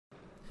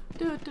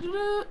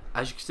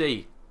As you can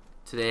see,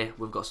 today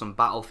we've got some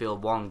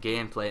Battlefield 1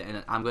 gameplay,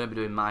 and I'm going to be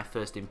doing my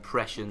first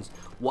impressions,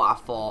 what I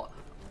thought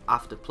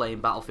after playing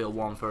Battlefield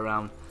 1 for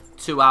around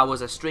 2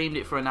 hours. I streamed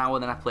it for an hour,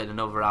 then I played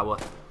another hour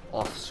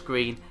off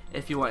screen.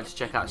 If you wanted to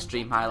check out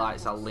stream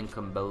highlights, I'll link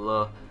them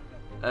below.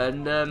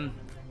 And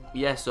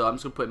yeah, so I'm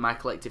just going to put in my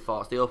collective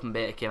thoughts. The open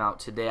beta came out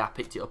today. I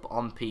picked it up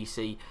on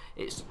PC.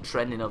 It's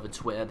trending over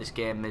Twitter. This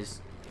game is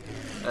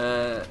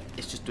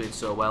it's just doing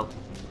so well.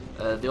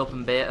 The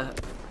open beta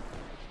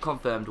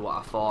confirmed what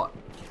I thought.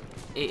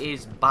 It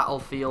is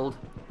Battlefield,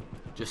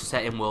 just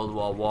set in World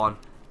War 1.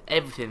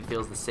 Everything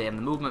feels the same.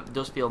 The movement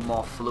does feel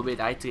more fluid.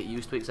 I had to get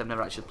used to it because I've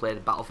never actually played a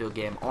Battlefield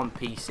game on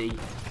PC.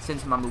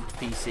 Since my move to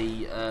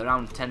PC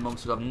around 10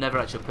 months ago, I've never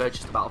actually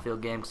purchased a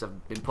Battlefield game because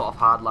I've been put off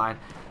hardline.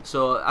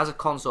 So as a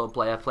console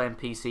player playing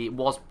PC, it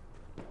was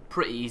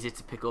pretty easy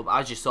to pick up.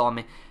 As you saw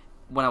me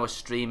when I was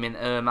streaming,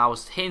 I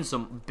was hitting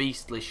some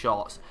beastly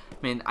shots. I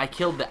mean, I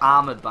killed the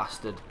armoured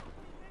bastard.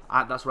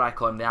 That's what I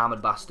call him, the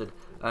armoured bastard.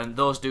 And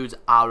those dudes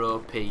are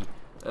OP.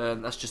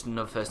 That's just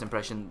another first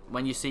impression.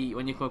 When you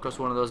come across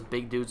one of those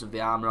big dudes with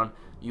the armor on,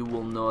 you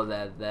will know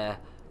they're there.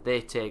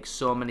 They take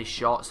so many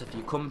shots. If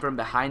you come from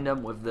behind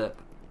them with the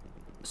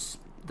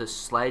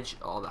sledge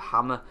or the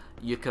hammer,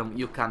 you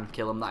can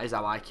kill them. That is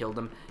how I killed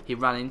him. He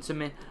ran into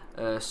me,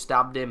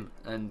 stabbed him,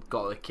 and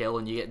got the kill,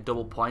 and you get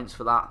double points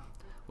for that,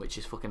 which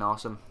is fucking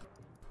awesome.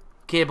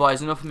 Okay,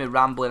 boys, enough of me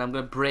rambling. I'm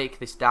going to break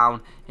this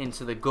down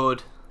into the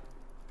good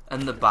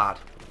and the bad.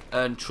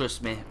 And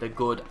trust me, the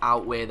good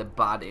outweigh the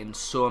bad in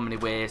so many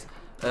ways.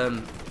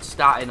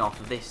 Starting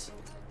off, this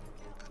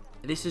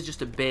is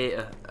just a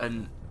beta,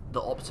 and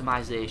the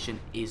optimization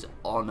is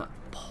on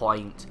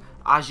point.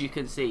 As you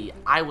can see,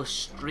 I was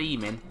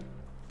streaming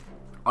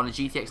on a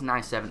GTX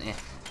 970.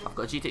 I've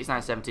got a GTX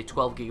 970,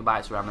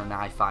 12GB RAM and an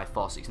i5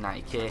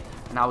 4690K,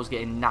 and I was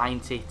getting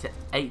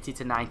 80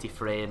 to 90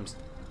 frames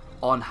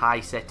on high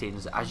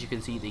settings. As you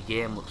can see, the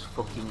game looks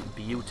fucking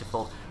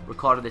beautiful.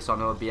 Recorded this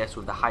on OBS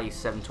with the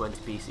highest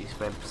 720p 60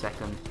 frames per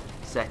second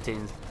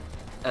settings.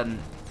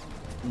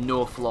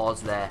 No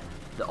flaws there.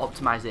 The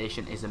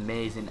optimization is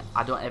amazing.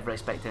 I don't ever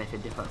expect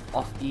anything different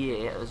off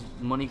EA. As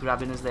money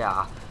grabbing as they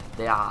are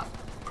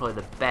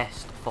probably the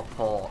best for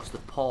ports. The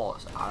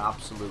ports are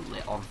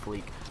absolutely on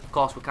fleek. Of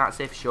course, we can't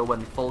say for sure when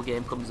the full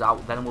game comes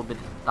out, then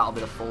that'll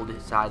be the full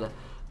decider.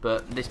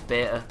 But this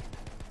beta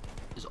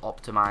is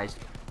optimized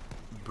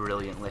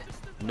brilliantly.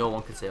 No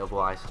one can say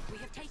otherwise.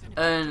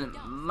 And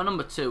my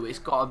number two, it's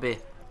got to be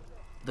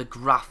the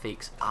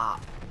graphics are.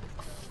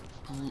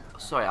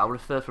 Sorry, I'll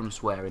refer from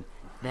swearing.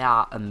 They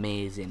are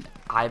amazing.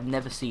 I've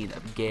never seen a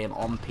game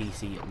on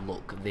PC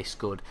look this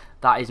good.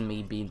 That is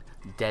me being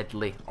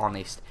deadly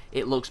honest.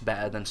 It looks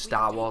better than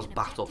Star Wars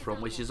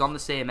Battlefront, which is on the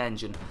same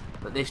engine,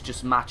 but this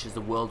just matches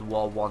the World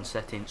War 1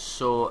 setting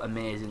so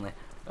amazingly.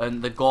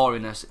 And the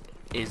goriness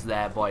is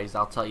there, boys,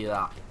 I'll tell you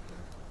that.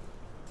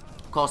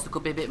 Of course, there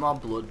could be a bit more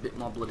blood, a bit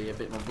more blood here, a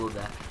bit more blood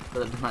there, but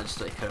that doesn't just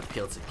like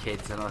appeal to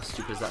kids. I know as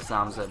stupid as that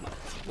sounds, a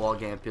war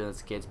game appealing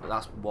to kids, but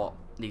that's what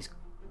these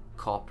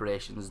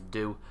corporations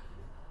do.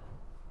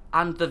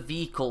 And the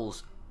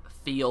vehicles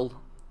feel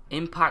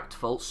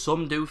impactful.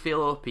 Some do feel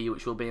OP,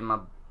 which will be in my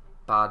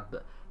bad,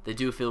 but they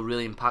do feel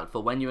really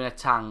impactful. When you're in a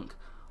tank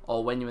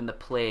or when you're in the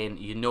plane,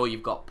 you know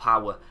you've got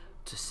power.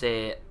 To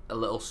say a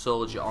little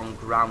soldier on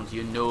ground,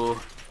 you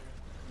know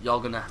you're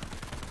gonna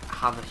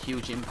have a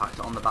huge impact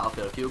on the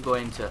battlefield. If you go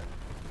into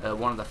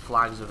one of the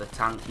flags of the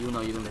tank, you know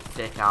you're going to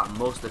take out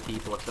most of the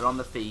people. If they're on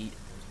the feet,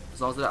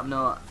 as long as they have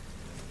no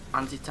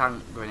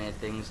anti-tank grenade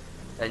things,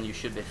 then you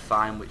should be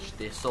fine, which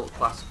the assault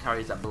class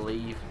carries, I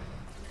believe.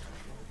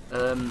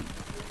 The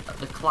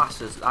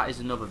classes, that is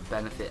another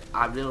benefit.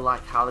 I really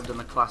like how they've done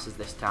the classes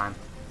this time.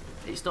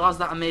 It still has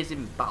that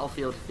amazing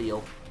Battlefield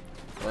feel.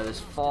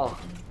 There's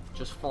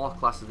just four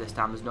classes this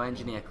time. There's no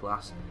engineer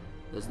class.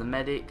 There's the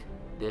medic,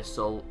 the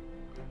assault,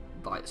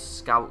 like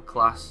scout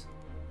class,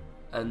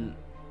 and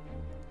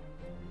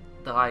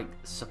the like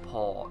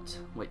support,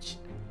 which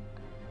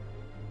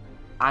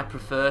I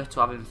prefer to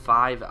having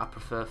 5. I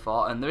prefer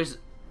 4, and there is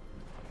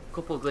a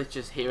couple of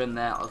glitches here and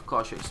there. Of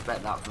course, you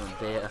expect that from a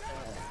beta,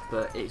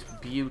 but it's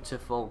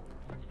beautiful.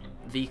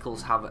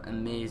 Vehicles have an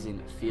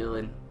amazing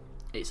feeling.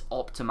 It's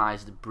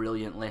optimized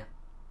brilliantly.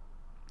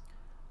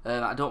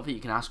 I don't think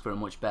you can ask for a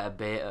much better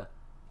beta,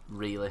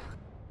 really.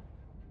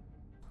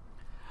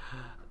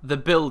 The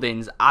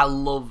buildings, I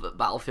love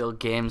Battlefield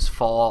games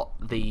for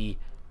the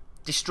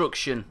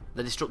destruction,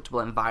 the destructible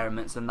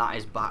environments, and that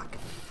is back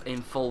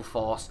in full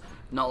force.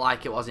 Not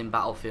like it was in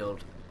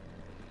Battlefield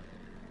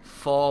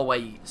 4, where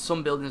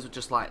some buildings were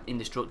just like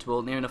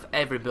indestructible. Near enough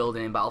every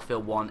building in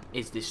Battlefield 1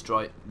 is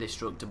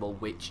destructible,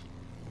 which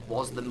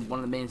was one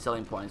of the main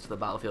selling points for the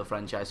Battlefield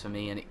franchise for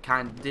me, and it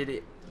kind of did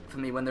it for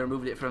me when they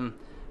removed it from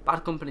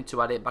Bad Company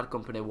 2, I did Bad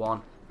Company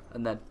 1,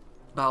 and then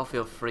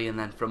Battlefield 3, and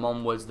then from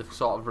onwards they've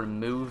sort of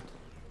removed.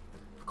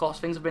 Of course,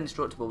 things have been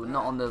destructible, but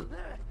not on the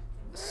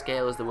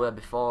scale as they were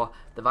before.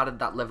 They've added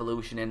that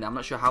Levolution in. I'm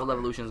not sure how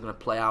Levolution is going to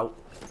play out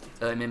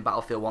in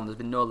Battlefield 1. There's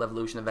been no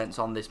Levolution events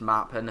on this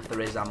map, and if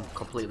there is, I'm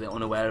completely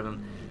unaware of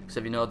them. So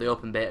if you know, the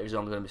open beta is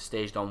only going to be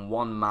staged on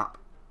one map,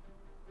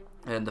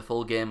 and the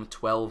full game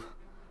 12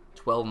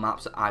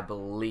 maps, I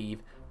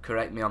believe.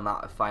 Correct me on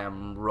that if I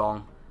am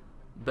wrong.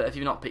 But if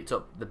you've not picked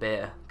up the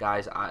beta,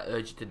 guys, I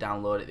urge you to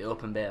download it, the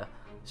open beta.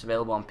 It's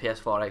available on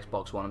PS4,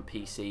 Xbox One and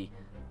PC,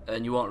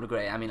 and you won't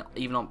regret it. I mean,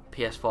 even on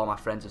PS4, my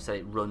friends have said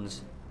it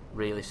runs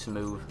really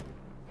smooth,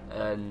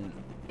 and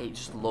it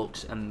just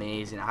looks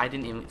amazing. I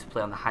didn't even get to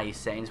play on the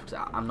highest settings because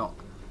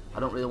I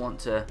don't really want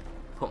to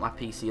put my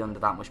PC under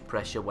that much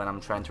pressure when I'm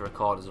trying to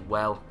record as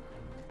well.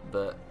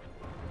 But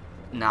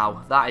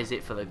now, that is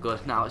it for the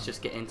good. Now let's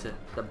just get into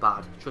the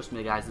bad. Trust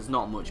me, guys, there's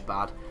not much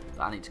bad,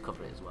 but I need to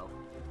cover it as well.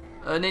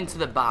 And into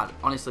the bad,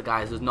 honestly,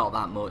 guys, there's not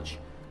that much.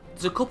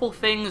 There's a couple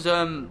things.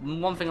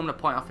 One thing I'm going to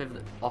point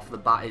off the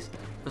bat is,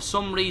 for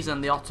some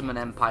reason, the Ottoman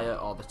Empire,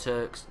 or the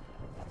Turks,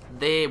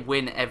 they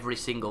win every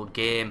single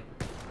game.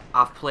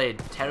 I've played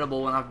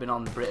terrible when I've been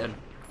on Britain,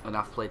 and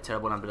I've played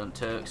terrible when I've been on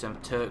Turks,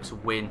 and Turks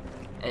win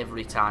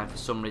every time for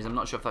some reason. I'm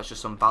not sure if that's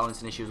just some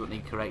balancing issues that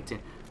need correcting,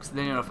 because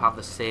they don't have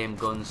the same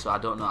guns, so I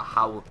don't know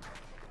how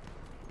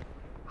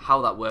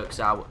that works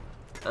out.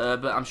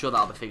 But I'm sure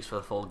that'll be fixed for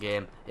the full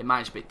game. It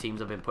might just be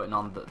teams I've been putting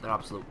on that they're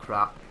absolute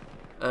crap.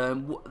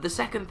 The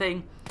second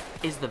thing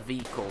is the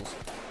vehicles.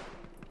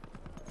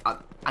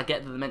 I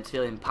get that they're meant to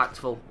feel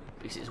impactful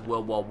because it's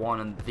World War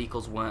I and the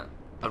vehicles weren't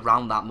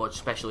around that much,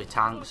 especially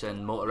tanks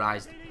and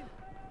motorised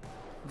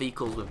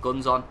vehicles with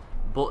guns on,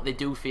 but they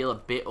do feel a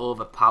bit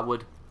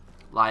overpowered.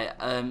 Like,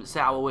 say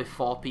I were with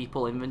 4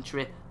 people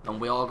infantry and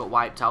we all got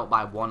wiped out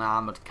by one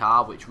armoured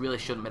car, which really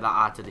shouldn't be that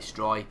hard to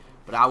destroy,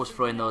 but I was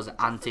throwing those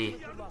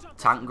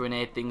anti-tank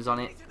grenade things on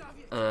it,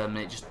 and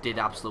it just did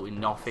absolutely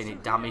nothing.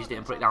 It damaged it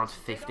and put it down to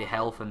 50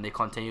 health, and they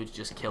continued to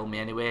just kill me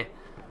anyway.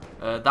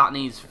 That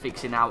needs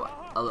fixing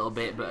out a little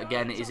bit, but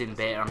again, it is in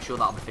beta. I'm sure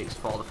that'll be fixed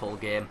for the full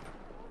game.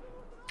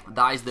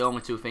 That is the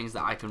only 2 things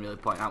that I can really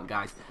point out,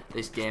 guys.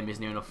 This game is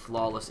near enough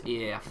flawless.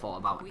 EA have thought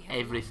about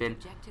everything.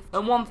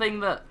 And one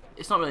thing that,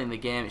 it's not really in the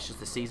game, it's just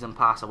the season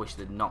pass. I wish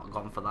they'd not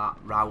gone for that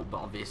route, but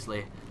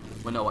obviously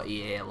we know what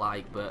EA are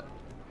like. But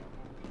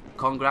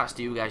congrats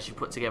to you guys, you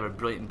put together a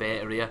brilliant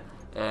beta here,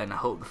 and I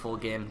hope the full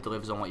game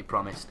delivers on what you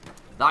promised.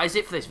 That is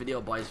it for this video,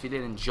 boys. If you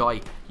did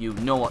enjoy, you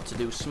know what to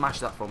do. Smash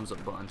that thumbs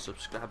up button,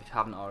 subscribe if you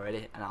haven't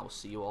already, and I will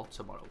see you all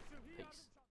tomorrow.